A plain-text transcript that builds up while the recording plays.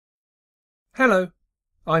Hello,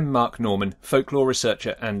 I'm Mark Norman, folklore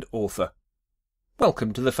researcher and author.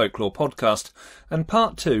 Welcome to the Folklore Podcast, and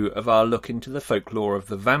part 2 of our look into the folklore of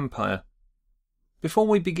the vampire. Before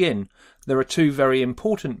we begin, there are 2 very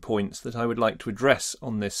important points that I would like to address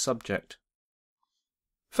on this subject.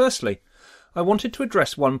 Firstly, I wanted to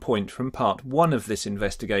address one point from part 1 of this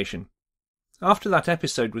investigation. After that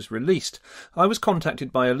episode was released, I was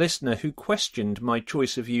contacted by a listener who questioned my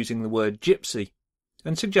choice of using the word gypsy,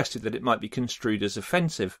 and suggested that it might be construed as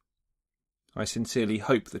offensive. I sincerely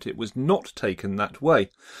hope that it was not taken that way,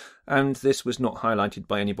 and this was not highlighted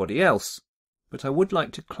by anybody else, but I would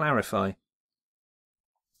like to clarify.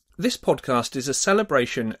 This podcast is a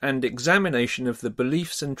celebration and examination of the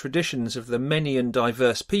beliefs and traditions of the many and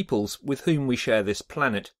diverse peoples with whom we share this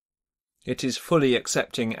planet. It is fully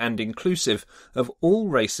accepting and inclusive of all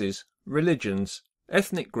races, religions,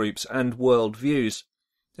 ethnic groups and world views,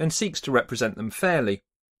 and seeks to represent them fairly.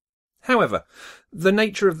 However, the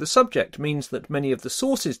nature of the subject means that many of the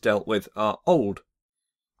sources dealt with are old.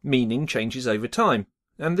 Meaning changes over time,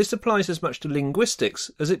 and this applies as much to linguistics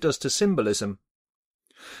as it does to symbolism.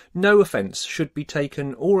 No offence should be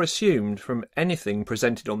taken or assumed from anything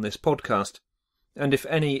presented on this podcast, and if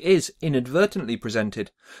any is inadvertently presented,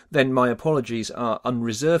 then my apologies are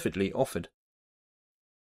unreservedly offered.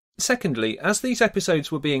 Secondly, as these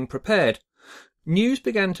episodes were being prepared, news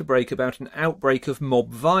began to break about an outbreak of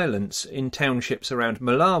mob violence in townships around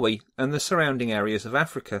Malawi and the surrounding areas of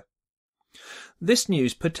Africa. This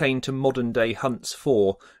news pertained to modern-day hunts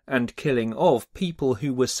for and killing of people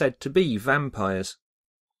who were said to be vampires.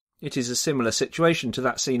 It is a similar situation to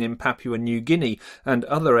that seen in Papua New Guinea and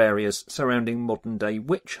other areas surrounding modern-day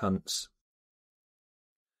witch hunts.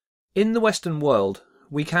 In the Western world,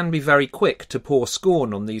 we can be very quick to pour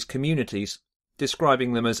scorn on these communities,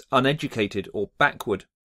 describing them as uneducated or backward.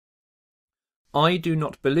 I do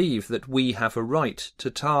not believe that we have a right to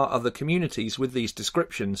tar other communities with these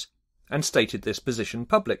descriptions, and stated this position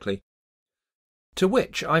publicly, to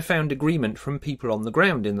which I found agreement from people on the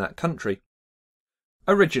ground in that country.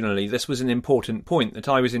 Originally, this was an important point that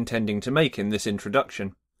I was intending to make in this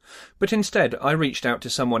introduction, but instead I reached out to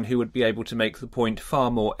someone who would be able to make the point far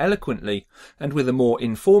more eloquently and with a more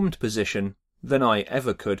informed position than I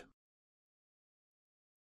ever could.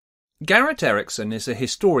 Garrett Erickson is a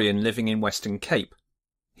historian living in Western Cape.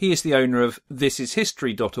 He is the owner of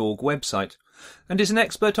thisishistory.org website and is an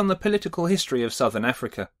expert on the political history of southern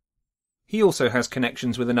Africa. He also has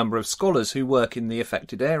connections with a number of scholars who work in the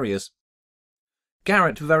affected areas.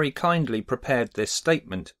 Garrett very kindly prepared this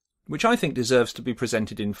statement, which I think deserves to be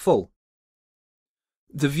presented in full.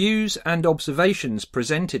 The views and observations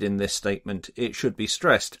presented in this statement, it should be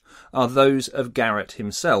stressed, are those of Garrett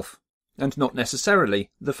himself, and not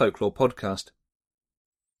necessarily the Folklore Podcast.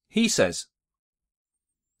 He says,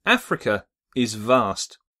 Africa is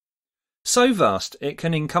vast. So vast it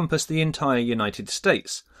can encompass the entire United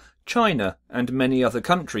States, China and many other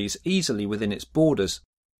countries easily within its borders.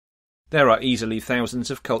 There are easily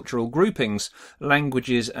thousands of cultural groupings,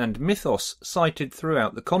 languages and mythos cited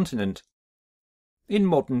throughout the continent. In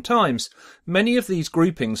modern times, many of these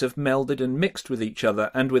groupings have melded and mixed with each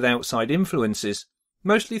other and with outside influences,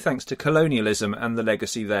 mostly thanks to colonialism and the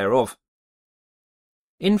legacy thereof.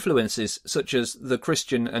 Influences such as the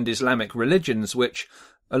Christian and Islamic religions which,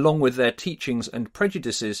 along with their teachings and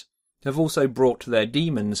prejudices, have also brought their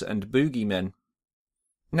demons and boogeymen.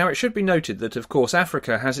 Now it should be noted that of course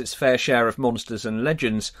Africa has its fair share of monsters and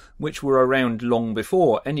legends which were around long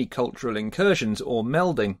before any cultural incursions or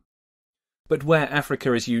melding. But where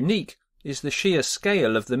Africa is unique is the sheer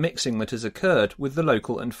scale of the mixing that has occurred with the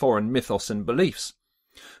local and foreign mythos and beliefs,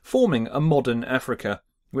 forming a modern Africa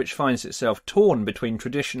which finds itself torn between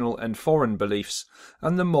traditional and foreign beliefs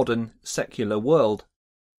and the modern secular world.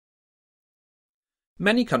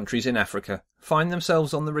 Many countries in Africa find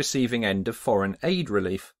themselves on the receiving end of foreign aid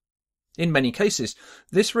relief. In many cases,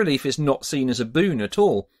 this relief is not seen as a boon at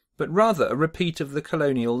all, but rather a repeat of the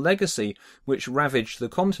colonial legacy which ravaged the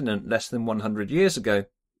continent less than 100 years ago.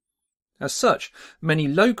 As such, many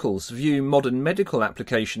locals view modern medical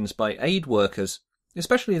applications by aid workers,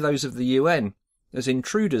 especially those of the UN, as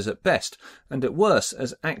intruders at best, and at worst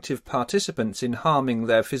as active participants in harming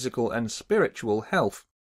their physical and spiritual health.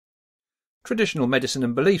 Traditional medicine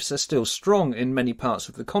and beliefs are still strong in many parts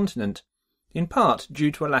of the continent, in part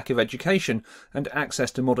due to a lack of education and access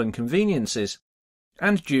to modern conveniences,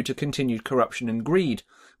 and due to continued corruption and greed,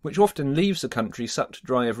 which often leaves the country sucked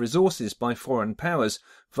dry of resources by foreign powers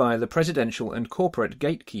via the presidential and corporate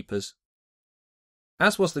gatekeepers.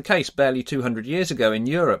 As was the case barely 200 years ago in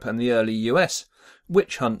Europe and the early US,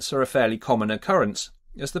 witch hunts are a fairly common occurrence,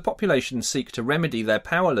 as the populations seek to remedy their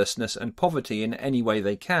powerlessness and poverty in any way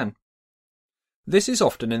they can. This is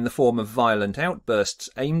often in the form of violent outbursts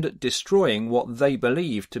aimed at destroying what they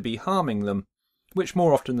believe to be harming them, which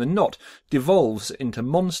more often than not devolves into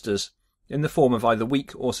monsters, in the form of either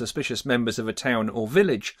weak or suspicious members of a town or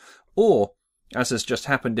village, or, as has just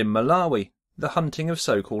happened in Malawi, the hunting of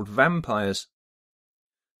so-called vampires.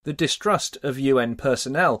 The distrust of UN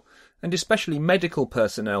personnel, and especially medical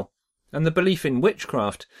personnel, and the belief in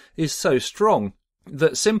witchcraft is so strong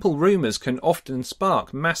that simple rumours can often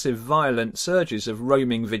spark massive violent surges of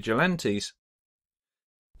roaming vigilantes.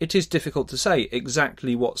 It is difficult to say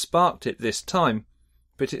exactly what sparked it this time,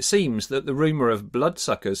 but it seems that the rumour of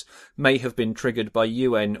bloodsuckers may have been triggered by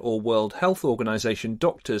UN or World Health Organization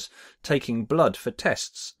doctors taking blood for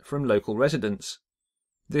tests from local residents.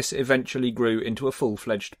 This eventually grew into a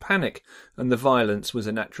full-fledged panic, and the violence was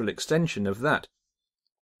a natural extension of that.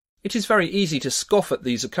 It is very easy to scoff at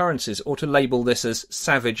these occurrences or to label this as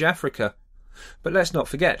savage Africa, but let's not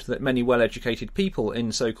forget that many well-educated people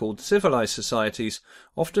in so-called civilized societies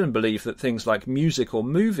often believe that things like music or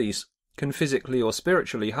movies can physically or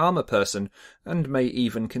spiritually harm a person and may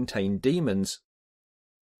even contain demons.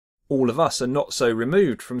 All of us are not so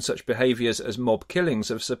removed from such behaviours as mob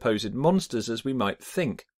killings of supposed monsters as we might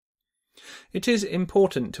think. It is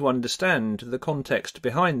important to understand the context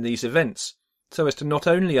behind these events, so as to not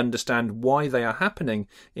only understand why they are happening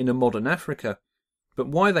in a modern Africa, but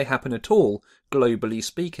why they happen at all, globally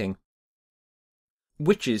speaking.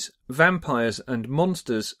 Witches, vampires and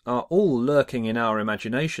monsters are all lurking in our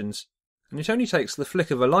imaginations, and it only takes the flick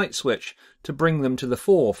of a light switch to bring them to the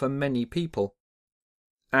fore for many people.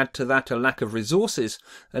 Add to that a lack of resources,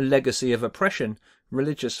 a legacy of oppression,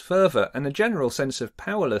 religious fervour and a general sense of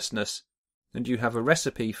powerlessness, and you have a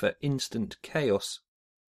recipe for instant chaos.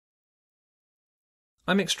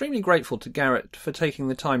 I'm extremely grateful to Garrett for taking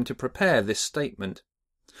the time to prepare this statement.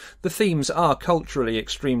 The themes are culturally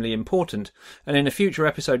extremely important, and in a future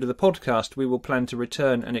episode of the podcast we will plan to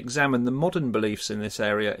return and examine the modern beliefs in this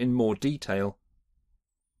area in more detail.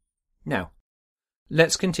 Now,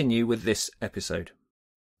 let's continue with this episode.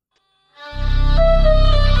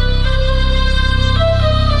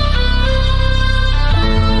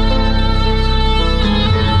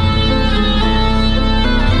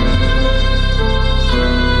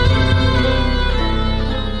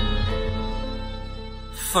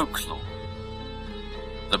 Folklore.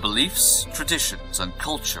 The beliefs, traditions and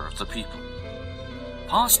culture of the people.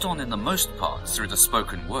 Passed on in the most part through the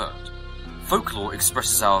spoken word, folklore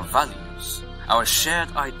expresses our values, our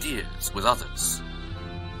shared ideas with others.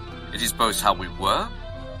 It is both how we were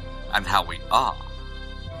and how we are.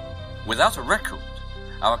 Without a record,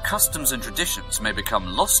 our customs and traditions may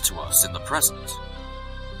become lost to us in the present,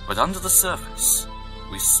 but under the surface,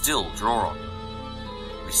 we still draw on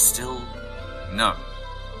them. We still know.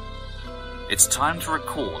 It's time to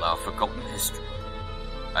recall our forgotten history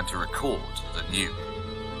and to record the new.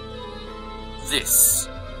 This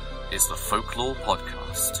is the Folklore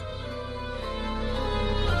Podcast.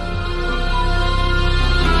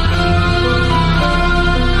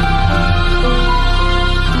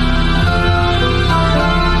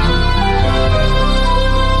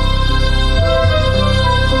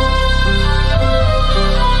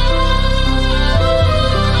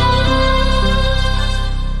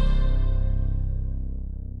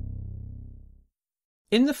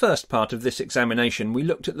 In the first part of this examination, we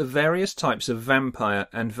looked at the various types of vampire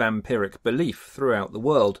and vampiric belief throughout the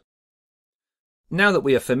world. Now that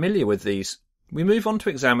we are familiar with these, we move on to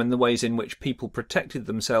examine the ways in which people protected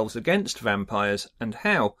themselves against vampires and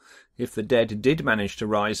how, if the dead did manage to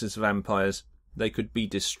rise as vampires, they could be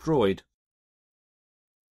destroyed.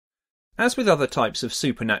 As with other types of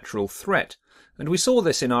supernatural threat, and we saw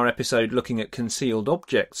this in our episode looking at concealed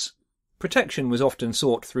objects, protection was often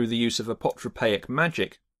sought through the use of apotropaic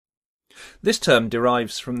magic. This term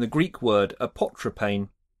derives from the Greek word apotropain,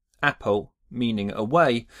 apo meaning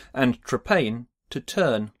away, and tropain to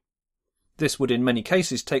turn. This would in many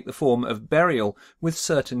cases take the form of burial with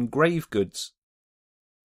certain grave goods.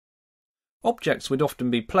 Objects would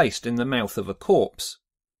often be placed in the mouth of a corpse.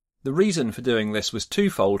 The reason for doing this was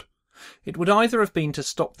twofold. It would either have been to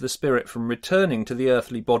stop the spirit from returning to the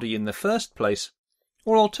earthly body in the first place,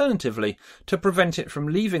 or alternatively, to prevent it from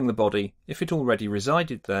leaving the body if it already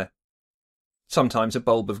resided there. Sometimes a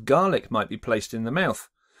bulb of garlic might be placed in the mouth.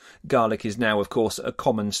 Garlic is now, of course, a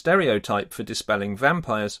common stereotype for dispelling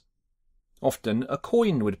vampires. Often a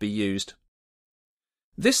coin would be used.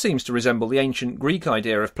 This seems to resemble the ancient Greek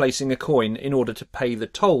idea of placing a coin in order to pay the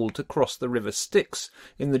toll to cross the river Styx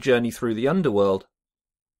in the journey through the underworld.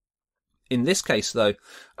 In this case, though,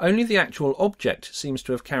 only the actual object seems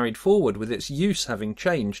to have carried forward, with its use having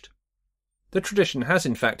changed. The tradition has,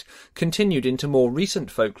 in fact, continued into more recent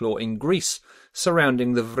folklore in Greece,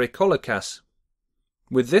 surrounding the vrikolakas.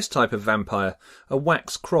 With this type of vampire, a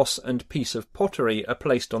wax cross and piece of pottery are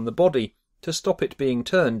placed on the body to stop it being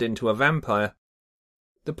turned into a vampire.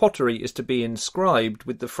 The pottery is to be inscribed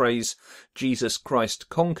with the phrase, "Jesus Christ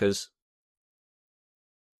conquers."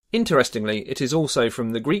 Interestingly, it is also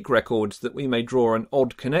from the Greek records that we may draw an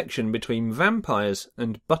odd connection between vampires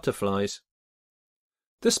and butterflies.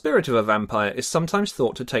 The spirit of a vampire is sometimes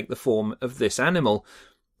thought to take the form of this animal,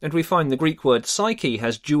 and we find the Greek word psyche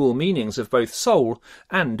has dual meanings of both soul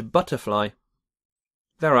and butterfly.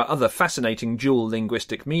 There are other fascinating dual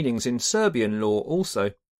linguistic meanings in Serbian lore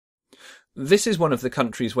also. This is one of the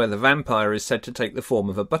countries where the vampire is said to take the form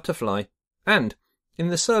of a butterfly, and, in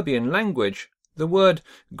the Serbian language, the word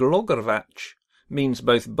glogorvac means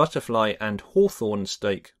both butterfly and hawthorn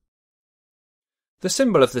stake. The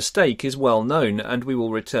symbol of the stake is well known, and we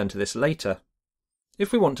will return to this later.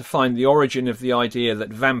 If we want to find the origin of the idea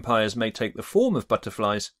that vampires may take the form of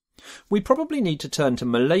butterflies, we probably need to turn to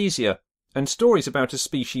Malaysia and stories about a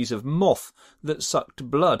species of moth that sucked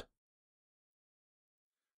blood.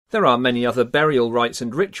 There are many other burial rites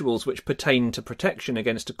and rituals which pertain to protection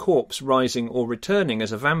against a corpse rising or returning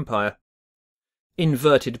as a vampire.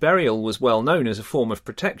 Inverted burial was well known as a form of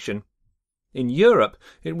protection. In Europe,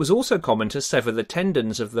 it was also common to sever the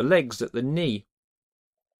tendons of the legs at the knee.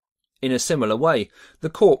 In a similar way, the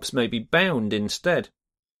corpse may be bound instead.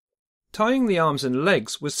 Tying the arms and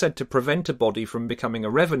legs was said to prevent a body from becoming a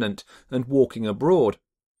revenant and walking abroad.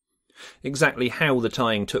 Exactly how the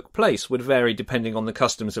tying took place would vary depending on the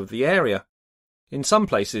customs of the area. In some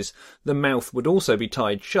places, the mouth would also be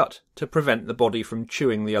tied shut to prevent the body from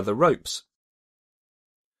chewing the other ropes.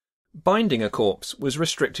 Binding a corpse was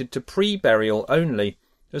restricted to pre-burial only,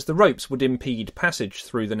 as the ropes would impede passage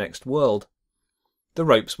through the next world. The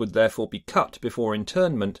ropes would therefore be cut before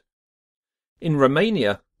interment. In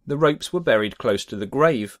Romania, the ropes were buried close to the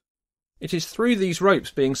grave. It is through these ropes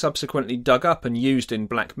being subsequently dug up and used in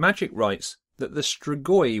black magic rites that the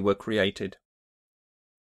strigoi were created.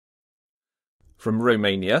 From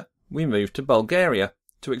Romania, we move to Bulgaria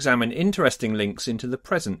to examine interesting links into the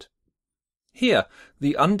present. Here,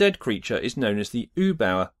 the undead creature is known as the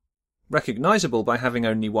ubauer, recognisable by having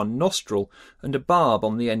only one nostril and a barb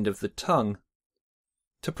on the end of the tongue.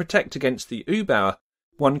 To protect against the ubauer,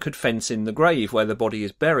 one could fence in the grave where the body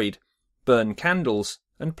is buried, burn candles,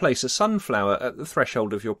 and place a sunflower at the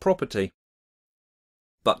threshold of your property.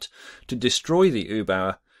 But to destroy the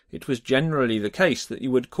ubauer, it was generally the case that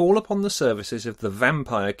you would call upon the services of the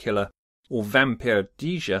vampire killer, or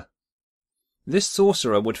vampirdija. This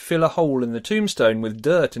sorcerer would fill a hole in the tombstone with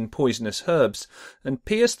dirt and poisonous herbs, and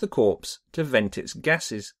pierce the corpse to vent its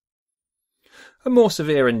gases. A more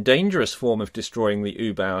severe and dangerous form of destroying the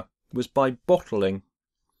ubauer was by bottling.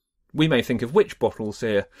 We may think of witch bottles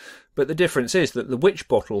here, but the difference is that the witch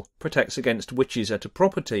bottle protects against witches at a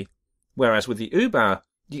property, whereas with the ubauer,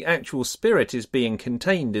 the actual spirit is being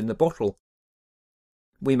contained in the bottle.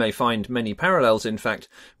 We may find many parallels, in fact,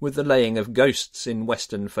 with the laying of ghosts in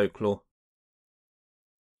Western folklore.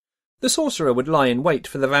 The sorcerer would lie in wait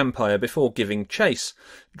for the vampire before giving chase,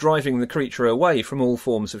 driving the creature away from all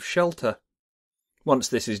forms of shelter. Once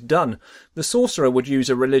this is done, the sorcerer would use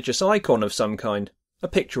a religious icon of some kind, a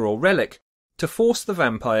picture or relic, to force the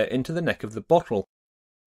vampire into the neck of the bottle.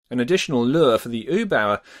 An additional lure for the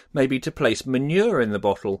ubauer may be to place manure in the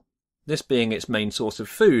bottle, this being its main source of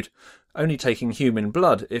food, only taking human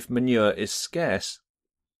blood if manure is scarce.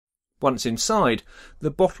 Once inside, the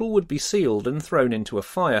bottle would be sealed and thrown into a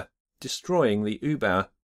fire, destroying the ubauer.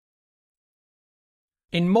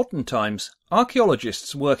 In modern times,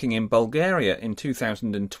 archaeologists working in Bulgaria in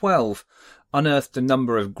 2012 unearthed a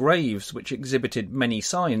number of graves which exhibited many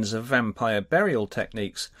signs of vampire burial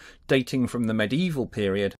techniques dating from the medieval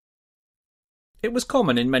period. It was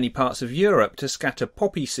common in many parts of Europe to scatter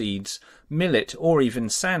poppy seeds, millet or even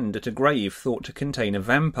sand at a grave thought to contain a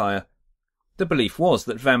vampire. The belief was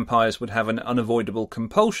that vampires would have an unavoidable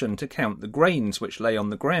compulsion to count the grains which lay on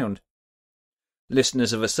the ground.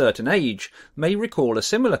 Listeners of a certain age may recall a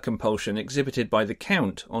similar compulsion exhibited by the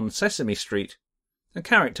Count on Sesame Street, a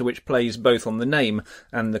character which plays both on the name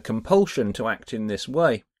and the compulsion to act in this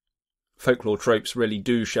way. Folklore tropes really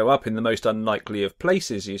do show up in the most unlikely of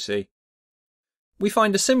places, you see. We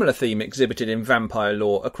find a similar theme exhibited in vampire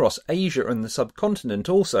lore across Asia and the subcontinent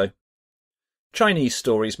also. Chinese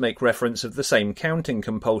stories make reference of the same counting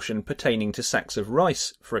compulsion pertaining to sacks of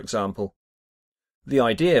rice, for example. The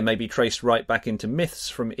idea may be traced right back into myths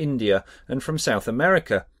from India and from South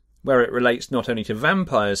America, where it relates not only to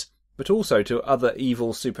vampires, but also to other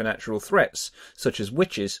evil supernatural threats, such as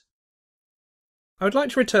witches. I would like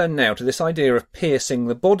to return now to this idea of piercing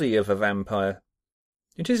the body of a vampire.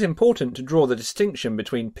 It is important to draw the distinction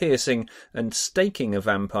between piercing and staking a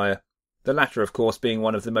vampire, the latter of course being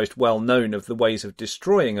one of the most well-known of the ways of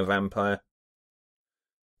destroying a vampire.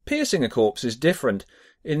 Piercing a corpse is different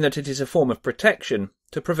in that it is a form of protection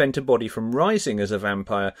to prevent a body from rising as a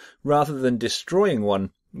vampire rather than destroying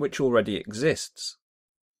one which already exists.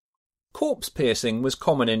 Corpse piercing was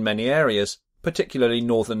common in many areas, particularly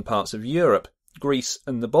northern parts of Europe, Greece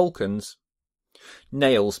and the Balkans.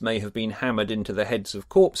 Nails may have been hammered into the heads of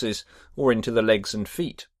corpses or into the legs and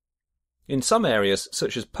feet. In some areas,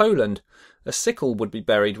 such as Poland, a sickle would be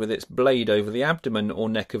buried with its blade over the abdomen or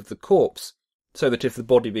neck of the corpse, so that if the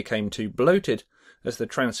body became too bloated, as the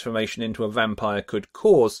transformation into a vampire could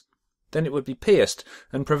cause, then it would be pierced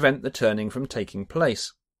and prevent the turning from taking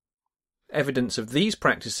place. Evidence of these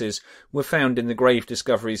practices were found in the grave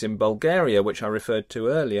discoveries in Bulgaria which I referred to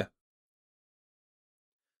earlier.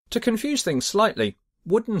 To confuse things slightly,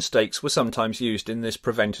 wooden stakes were sometimes used in this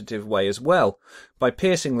preventative way as well, by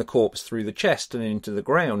piercing the corpse through the chest and into the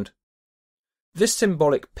ground. This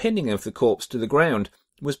symbolic pinning of the corpse to the ground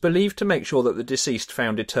was believed to make sure that the deceased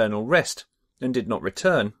found eternal rest and did not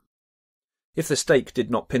return. If the stake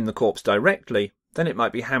did not pin the corpse directly, then it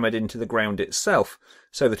might be hammered into the ground itself,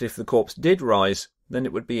 so that if the corpse did rise, then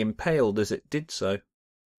it would be impaled as it did so.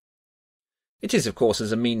 It is of course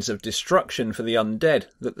as a means of destruction for the undead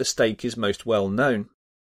that the stake is most well known.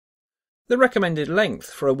 The recommended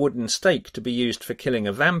length for a wooden stake to be used for killing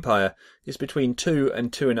a vampire is between 2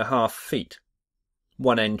 and 2.5 feet.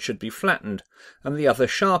 One end should be flattened, and the other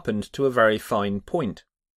sharpened to a very fine point.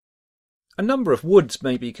 A number of woods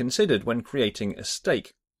may be considered when creating a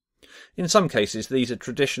stake. In some cases these are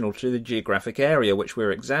traditional to the geographic area which we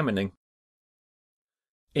are examining.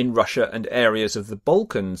 In Russia and areas of the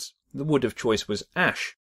Balkans, the wood of choice was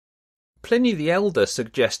ash. Pliny the Elder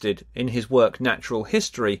suggested in his work Natural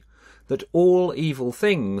History that all evil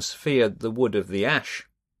things feared the wood of the ash.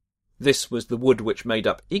 This was the wood which made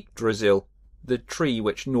up Yggdrasil, the tree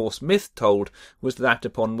which Norse myth told was that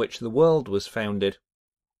upon which the world was founded.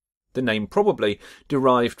 The name probably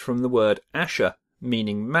derived from the word Asher,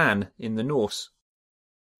 meaning man in the Norse.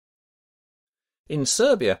 In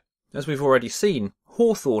Serbia, as we've already seen,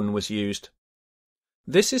 hawthorn was used.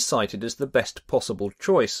 This is cited as the best possible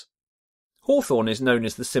choice. Hawthorn is known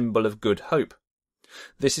as the symbol of good hope.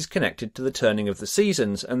 This is connected to the turning of the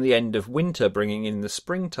seasons and the end of winter bringing in the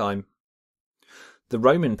springtime. The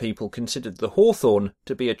Roman people considered the hawthorn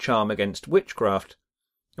to be a charm against witchcraft,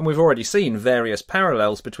 and we've already seen various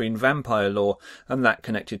parallels between vampire lore and that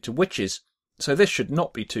connected to witches, so this should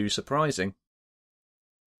not be too surprising.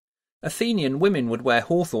 Athenian women would wear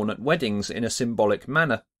hawthorn at weddings in a symbolic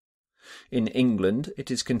manner. In England, it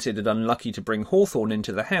is considered unlucky to bring hawthorn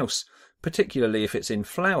into the house, particularly if it's in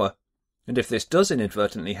flower, and if this does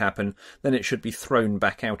inadvertently happen, then it should be thrown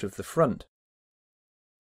back out of the front.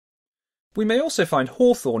 We may also find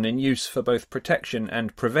hawthorn in use for both protection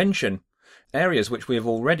and prevention, areas which we have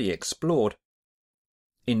already explored.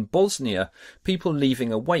 In Bosnia, people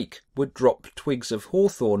leaving a wake would drop twigs of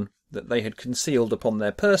hawthorn that they had concealed upon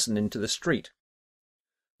their person into the street.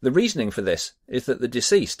 The reasoning for this is that the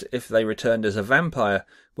deceased, if they returned as a vampire,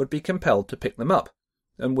 would be compelled to pick them up,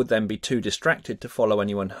 and would then be too distracted to follow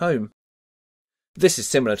anyone home. This is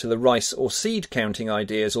similar to the rice or seed counting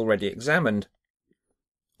ideas already examined.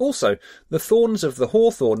 Also, the thorns of the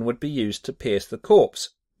hawthorn would be used to pierce the corpse,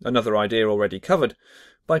 another idea already covered,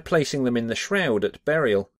 by placing them in the shroud at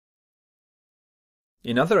burial.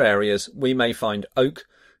 In other areas we may find oak,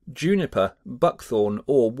 juniper, buckthorn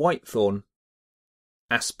or whitethorn.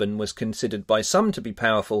 Aspen was considered by some to be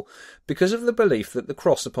powerful because of the belief that the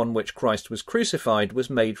cross upon which Christ was crucified was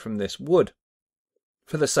made from this wood.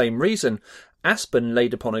 For the same reason, aspen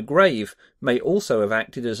laid upon a grave may also have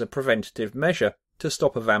acted as a preventative measure to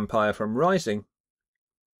stop a vampire from rising.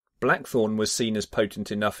 Blackthorn was seen as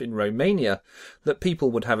potent enough in Romania that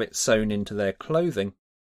people would have it sewn into their clothing.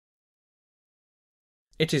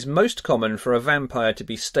 It is most common for a vampire to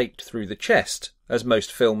be staked through the chest, as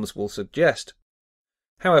most films will suggest.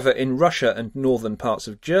 However, in Russia and northern parts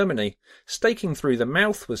of Germany, staking through the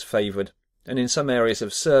mouth was favoured, and in some areas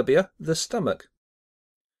of Serbia, the stomach.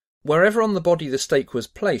 Wherever on the body the stake was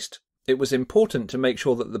placed, it was important to make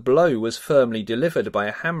sure that the blow was firmly delivered by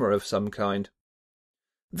a hammer of some kind.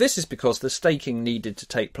 This is because the staking needed to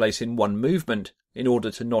take place in one movement, in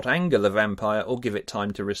order to not anger the vampire or give it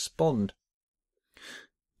time to respond.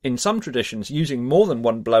 In some traditions, using more than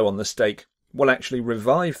one blow on the stake will actually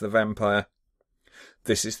revive the vampire.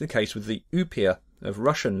 This is the case with the Upia of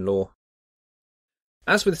Russian lore.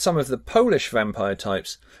 As with some of the Polish vampire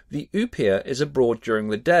types, the Upia is abroad during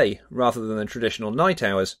the day rather than the traditional night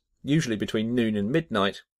hours, usually between noon and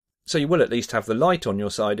midnight, so you will at least have the light on your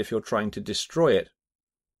side if you're trying to destroy it.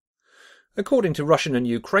 According to Russian and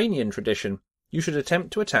Ukrainian tradition, you should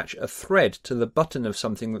attempt to attach a thread to the button of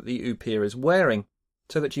something that the Upia is wearing,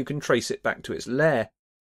 so that you can trace it back to its lair.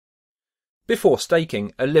 Before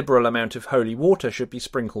staking, a liberal amount of holy water should be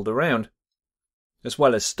sprinkled around. As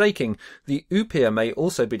well as staking, the Upia may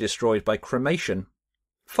also be destroyed by cremation.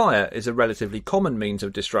 Fire is a relatively common means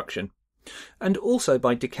of destruction, and also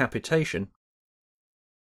by decapitation.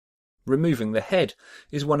 Removing the head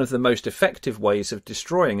is one of the most effective ways of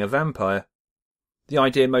destroying a vampire. The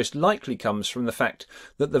idea most likely comes from the fact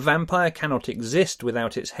that the vampire cannot exist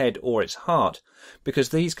without its head or its heart, because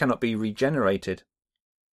these cannot be regenerated.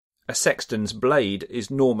 A sexton's blade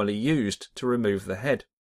is normally used to remove the head.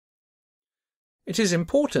 It is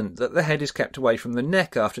important that the head is kept away from the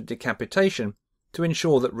neck after decapitation to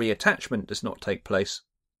ensure that reattachment does not take place.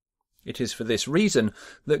 It is for this reason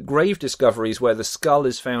that grave discoveries where the skull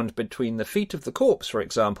is found between the feet of the corpse, for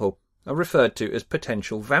example, are referred to as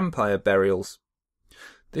potential vampire burials.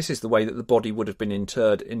 This is the way that the body would have been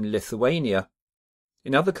interred in Lithuania.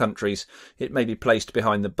 In other countries, it may be placed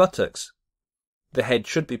behind the buttocks. The head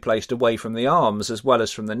should be placed away from the arms as well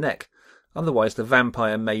as from the neck, otherwise the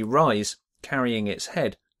vampire may rise, carrying its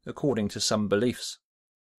head, according to some beliefs.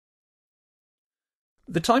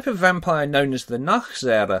 The type of vampire known as the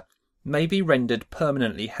Nachzehrer may be rendered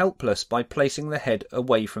permanently helpless by placing the head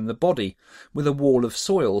away from the body, with a wall of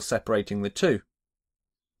soil separating the two.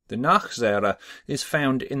 The Nachzehrer is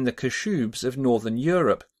found in the Kashubs of northern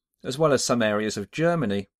Europe, as well as some areas of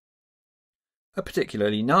Germany. A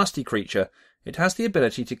particularly nasty creature, it has the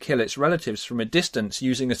ability to kill its relatives from a distance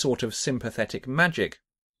using a sort of sympathetic magic.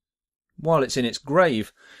 While it's in its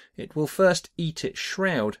grave, it will first eat its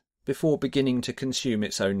shroud before beginning to consume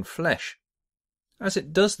its own flesh. As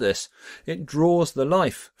it does this, it draws the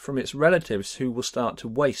life from its relatives who will start to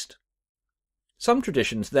waste. Some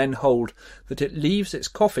traditions then hold that it leaves its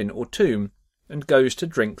coffin or tomb and goes to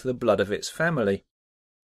drink the blood of its family.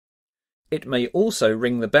 It may also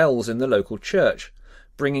ring the bells in the local church,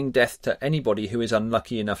 bringing death to anybody who is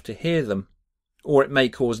unlucky enough to hear them, or it may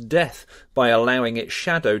cause death by allowing its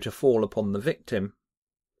shadow to fall upon the victim.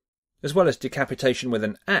 As well as decapitation with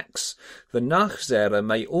an axe, the Nachzehrer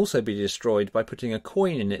may also be destroyed by putting a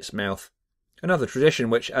coin in its mouth, another tradition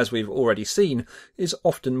which, as we've already seen, is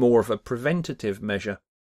often more of a preventative measure.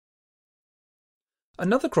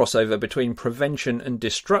 Another crossover between prevention and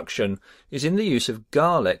destruction is in the use of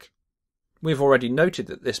garlic. We've already noted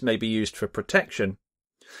that this may be used for protection.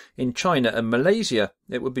 In China and Malaysia,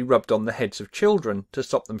 it would be rubbed on the heads of children to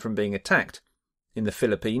stop them from being attacked. In the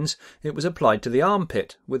Philippines, it was applied to the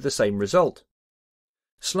armpit, with the same result.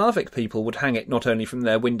 Slavic people would hang it not only from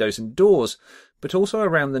their windows and doors, but also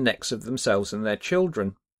around the necks of themselves and their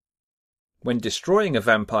children. When destroying a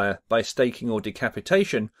vampire by staking or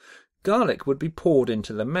decapitation, garlic would be poured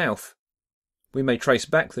into the mouth. We may trace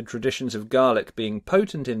back the traditions of garlic being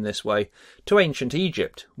potent in this way to ancient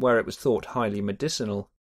Egypt, where it was thought highly medicinal.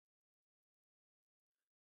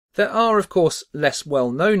 There are, of course, less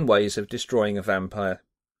well-known ways of destroying a vampire.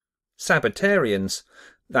 Sabbatarians,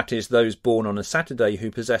 that is, those born on a Saturday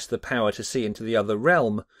who possess the power to see into the other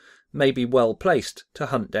realm, may be well placed to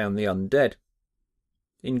hunt down the undead.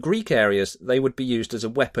 In Greek areas, they would be used as a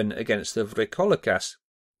weapon against the vrikolikas.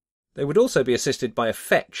 They would also be assisted by a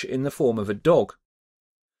fetch in the form of a dog.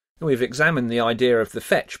 We've examined the idea of the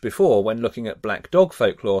fetch before when looking at black dog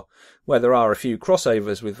folklore, where there are a few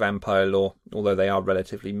crossovers with vampire lore, although they are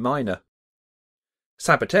relatively minor.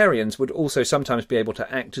 Sabbatarians would also sometimes be able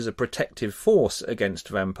to act as a protective force against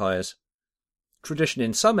vampires. Tradition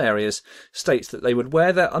in some areas states that they would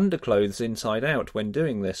wear their underclothes inside out when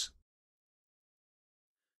doing this.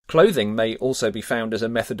 Clothing may also be found as a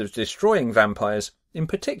method of destroying vampires, in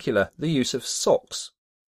particular the use of socks.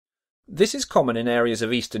 This is common in areas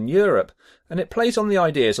of Eastern Europe, and it plays on the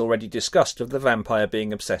ideas already discussed of the vampire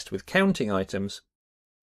being obsessed with counting items.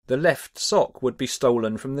 The left sock would be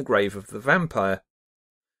stolen from the grave of the vampire.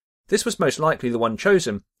 This was most likely the one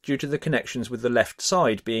chosen due to the connections with the left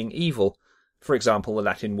side being evil, for example the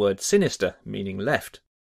Latin word sinister, meaning left.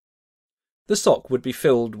 The sock would be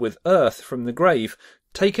filled with earth from the grave,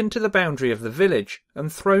 taken to the boundary of the village,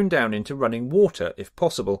 and thrown down into running water if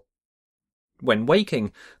possible. When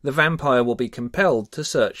waking, the vampire will be compelled to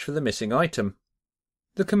search for the missing item.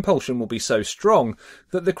 The compulsion will be so strong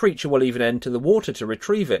that the creature will even enter the water to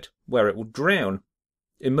retrieve it, where it will drown,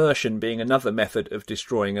 immersion being another method of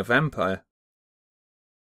destroying a vampire.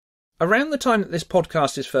 Around the time that this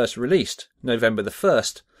podcast is first released, November the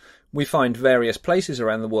 1st, we find various places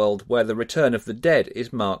around the world where the return of the dead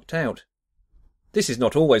is marked out. This is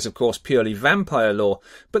not always, of course, purely vampire lore,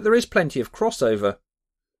 but there is plenty of crossover.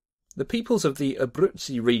 The peoples of the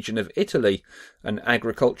Abruzzi region of Italy, an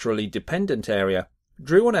agriculturally dependent area,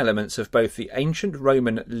 drew on elements of both the ancient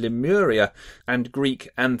Roman Lemuria and Greek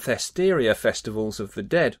Anthesteria festivals of the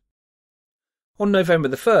dead. On November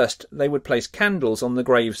the 1st, they would place candles on the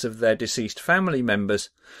graves of their deceased family members,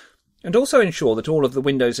 and also ensure that all of the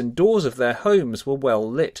windows and doors of their homes were well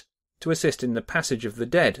lit, to assist in the passage of the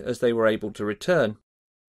dead as they were able to return.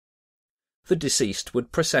 The deceased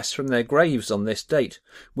would process from their graves on this date,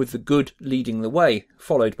 with the good leading the way,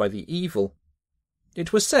 followed by the evil.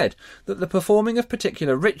 It was said that the performing of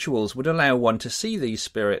particular rituals would allow one to see these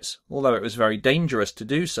spirits, although it was very dangerous to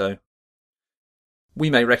do so. We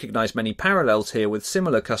may recognise many parallels here with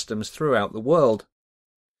similar customs throughout the world.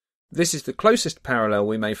 This is the closest parallel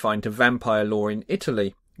we may find to vampire lore in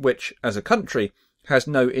Italy, which, as a country, has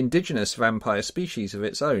no indigenous vampire species of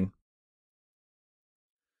its own.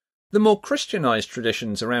 The more Christianised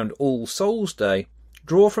traditions around All Souls' Day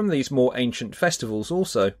draw from these more ancient festivals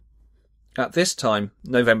also. At this time,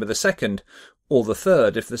 November the 2nd, or the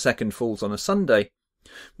 3rd if the 2nd falls on a Sunday,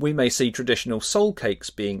 we may see traditional soul cakes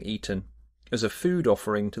being eaten, as a food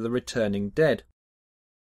offering to the returning dead.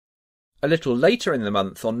 A little later in the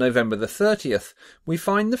month, on November the 30th, we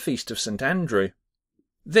find the Feast of St. Andrew.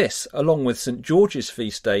 This, along with St. George's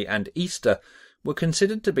feast day and Easter, were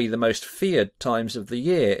considered to be the most feared times of the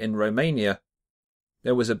year in Romania.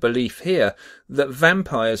 There was a belief here that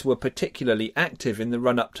vampires were particularly active in the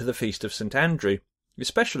run-up to the Feast of St. Andrew,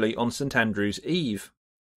 especially on St. Andrew's Eve.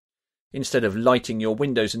 Instead of lighting your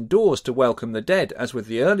windows and doors to welcome the dead, as with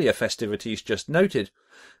the earlier festivities just noted,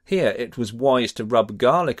 here it was wise to rub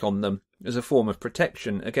garlic on them as a form of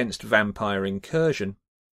protection against vampire incursion.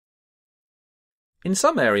 In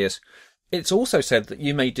some areas, it's also said that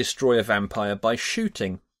you may destroy a vampire by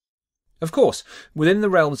shooting. Of course, within the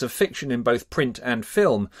realms of fiction in both print and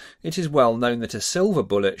film, it is well known that a silver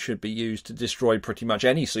bullet should be used to destroy pretty much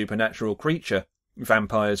any supernatural creature,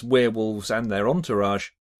 vampires, werewolves and their entourage.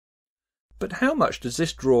 But how much does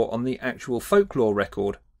this draw on the actual folklore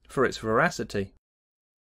record for its veracity?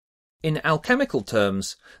 In alchemical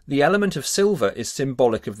terms, the element of silver is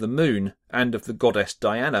symbolic of the moon and of the goddess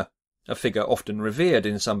Diana, a figure often revered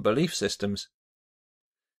in some belief systems.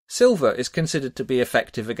 Silver is considered to be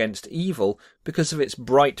effective against evil because of its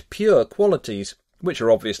bright, pure qualities, which are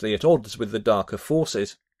obviously at odds with the darker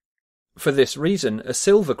forces. For this reason, a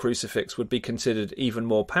silver crucifix would be considered even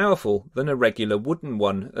more powerful than a regular wooden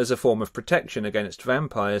one as a form of protection against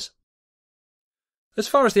vampires. As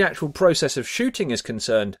far as the actual process of shooting is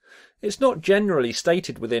concerned, it's not generally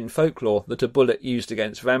stated within folklore that a bullet used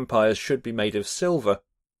against vampires should be made of silver.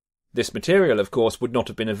 This material, of course, would not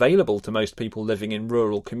have been available to most people living in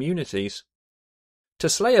rural communities. To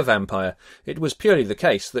slay a vampire, it was purely the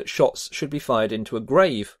case that shots should be fired into a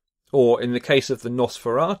grave, or, in the case of the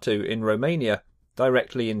Nosferatu in Romania,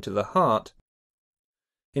 directly into the heart.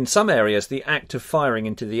 In some areas, the act of firing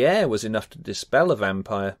into the air was enough to dispel a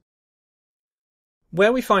vampire.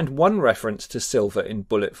 Where we find one reference to silver in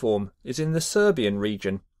bullet form is in the Serbian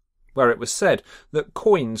region, where it was said that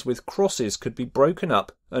coins with crosses could be broken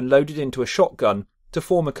up and loaded into a shotgun to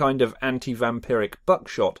form a kind of anti-vampiric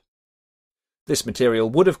buckshot. This material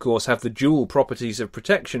would of course have the dual properties of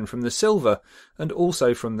protection from the silver and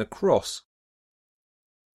also from the cross.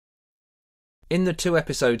 In the 2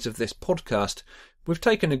 episodes of this podcast, we've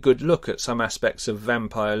taken a good look at some aspects of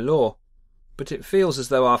vampire lore, but it feels as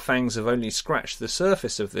though our fangs have only scratched the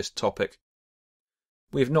surface of this topic.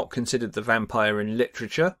 We have not considered the vampire in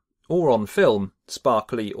literature, or on film,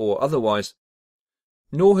 sparkly or otherwise.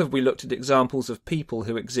 Nor have we looked at examples of people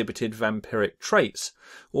who exhibited vampiric traits,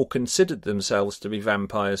 or considered themselves to be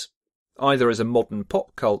vampires, either as a modern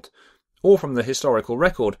pop cult, or from the historical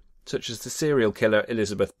record, such as the serial killer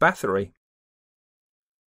Elizabeth Bathory.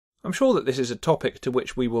 I'm sure that this is a topic to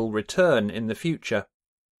which we will return in the future.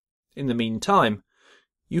 In the meantime,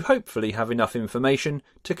 you hopefully have enough information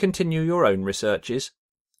to continue your own researches,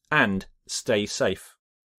 and stay safe.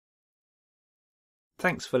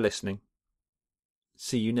 Thanks for listening.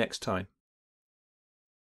 See you next time.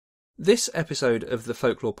 This episode of the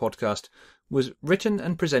Folklore Podcast was written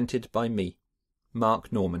and presented by me,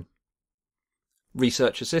 Mark Norman.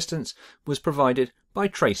 Research assistance was provided by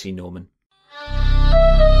Tracy Norman.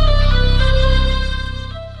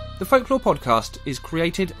 The Folklore Podcast is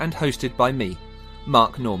created and hosted by me,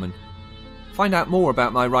 Mark Norman. Find out more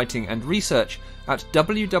about my writing and research at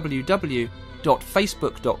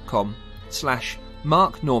www.facebook.com/marknorman.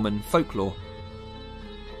 Mark Norman Folklore.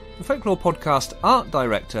 The Folklore Podcast art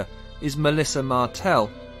director is Melissa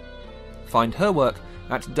Martell. Find her work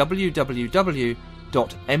at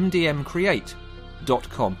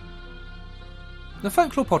www.mdmcreate.com. The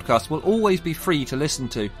Folklore Podcast will always be free to listen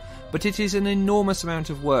to, but it is an enormous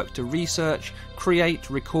amount of work to research,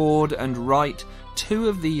 create, record and write 2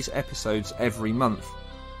 of these episodes every month.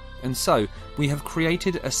 And so we have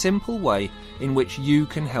created a simple way in which you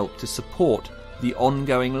can help to support the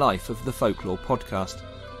ongoing life of the Folklore Podcast.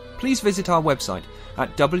 Please visit our website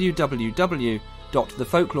at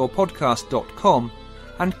www.thefolklorepodcast.com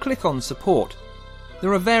and click on support.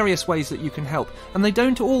 There are various ways that you can help, and they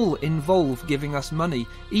don't all involve giving us money.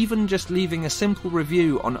 Even just leaving a simple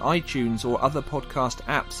review on iTunes or other podcast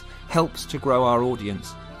apps helps to grow our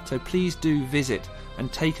audience. So please do visit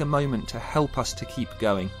and take a moment to help us to keep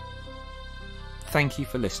going. Thank you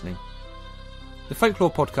for listening. The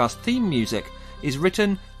Folklore Podcast theme music is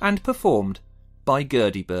written and performed by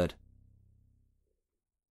Gurdybird.